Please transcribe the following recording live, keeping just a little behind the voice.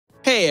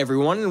Hey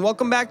everyone, and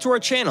welcome back to our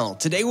channel.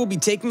 Today we'll be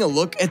taking a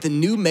look at the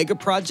new mega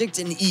project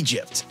in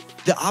Egypt,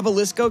 the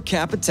Oblisco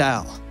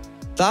Capitale.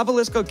 The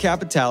Oblisco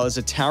Capitale is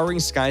a towering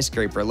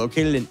skyscraper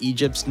located in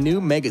Egypt's new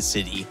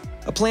megacity,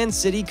 a planned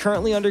city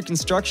currently under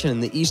construction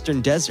in the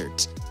eastern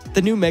desert.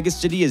 The new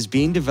megacity is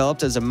being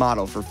developed as a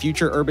model for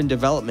future urban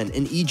development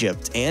in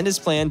Egypt and is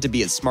planned to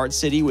be a smart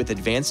city with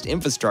advanced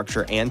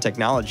infrastructure and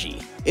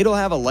technology. It'll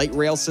have a light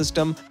rail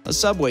system, a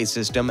subway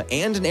system,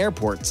 and an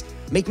airport,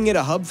 making it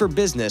a hub for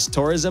business,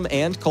 tourism,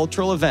 and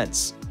cultural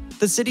events.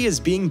 The city is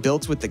being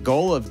built with the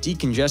goal of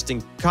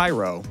decongesting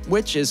Cairo,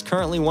 which is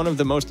currently one of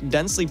the most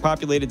densely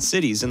populated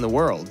cities in the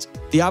world.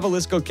 The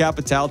Oblisco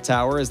Capitale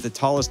Tower is the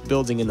tallest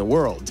building in the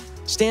world,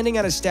 standing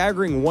at a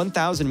staggering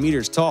 1,000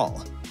 meters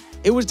tall.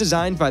 It was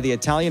designed by the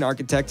Italian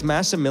architect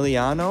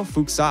Massimiliano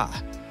Fuchsa,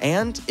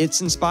 and it's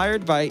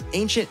inspired by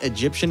ancient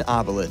Egyptian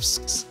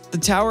obelisks. The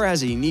tower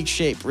has a unique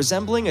shape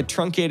resembling a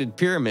truncated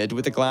pyramid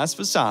with a glass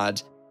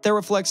facade that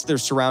reflects their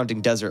surrounding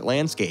desert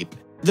landscape.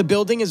 The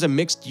building is a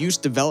mixed-use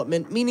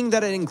development, meaning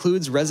that it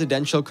includes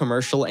residential,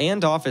 commercial,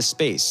 and office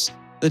space.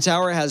 The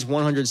tower has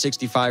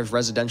 165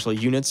 residential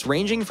units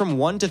ranging from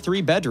 1 to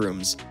 3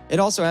 bedrooms. It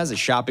also has a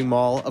shopping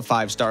mall, a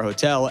 5-star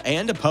hotel,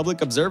 and a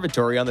public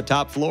observatory on the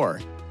top floor.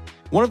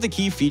 One of the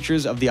key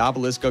features of the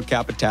Oblisco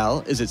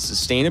Capitale is its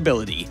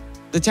sustainability.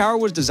 The tower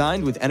was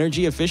designed with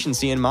energy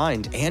efficiency in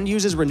mind and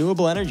uses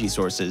renewable energy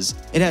sources.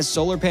 It has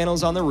solar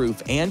panels on the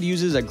roof and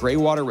uses a gray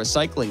water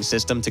recycling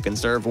system to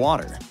conserve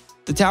water.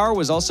 The tower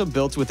was also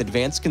built with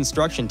advanced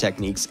construction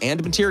techniques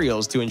and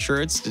materials to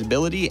ensure its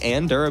stability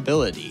and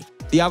durability.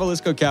 The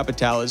Oblisco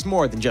Capitale is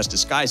more than just a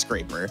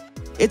skyscraper.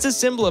 It's a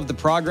symbol of the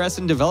progress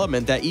and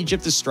development that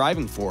Egypt is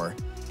striving for.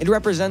 It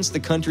represents the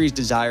country's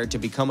desire to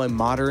become a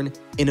modern,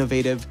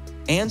 innovative,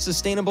 and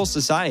sustainable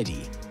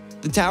society.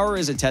 The tower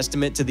is a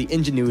testament to the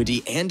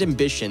ingenuity and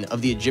ambition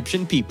of the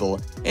Egyptian people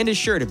and is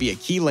sure to be a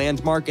key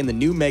landmark in the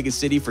new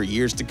megacity for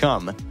years to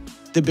come.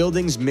 The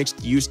building's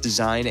mixed-use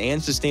design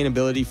and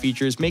sustainability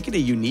features make it a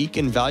unique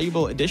and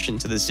valuable addition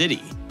to the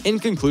city. In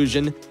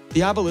conclusion,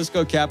 the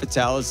Oblisco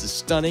Capitale is a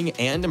stunning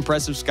and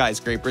impressive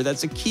skyscraper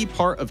that's a key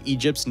part of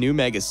Egypt's new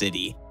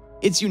megacity.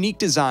 Its unique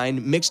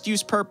design,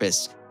 mixed-use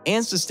purpose,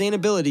 and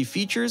sustainability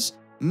features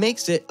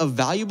makes it a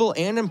valuable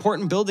and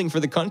important building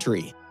for the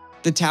country.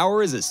 The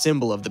tower is a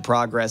symbol of the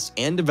progress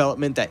and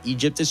development that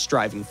Egypt is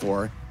striving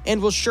for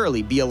and will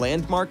surely be a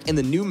landmark in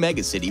the new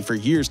megacity for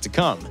years to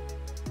come.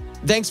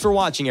 Thanks for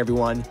watching,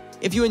 everyone.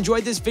 If you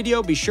enjoyed this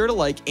video, be sure to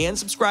like and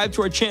subscribe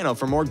to our channel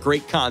for more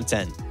great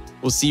content.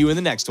 We'll see you in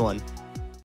the next one.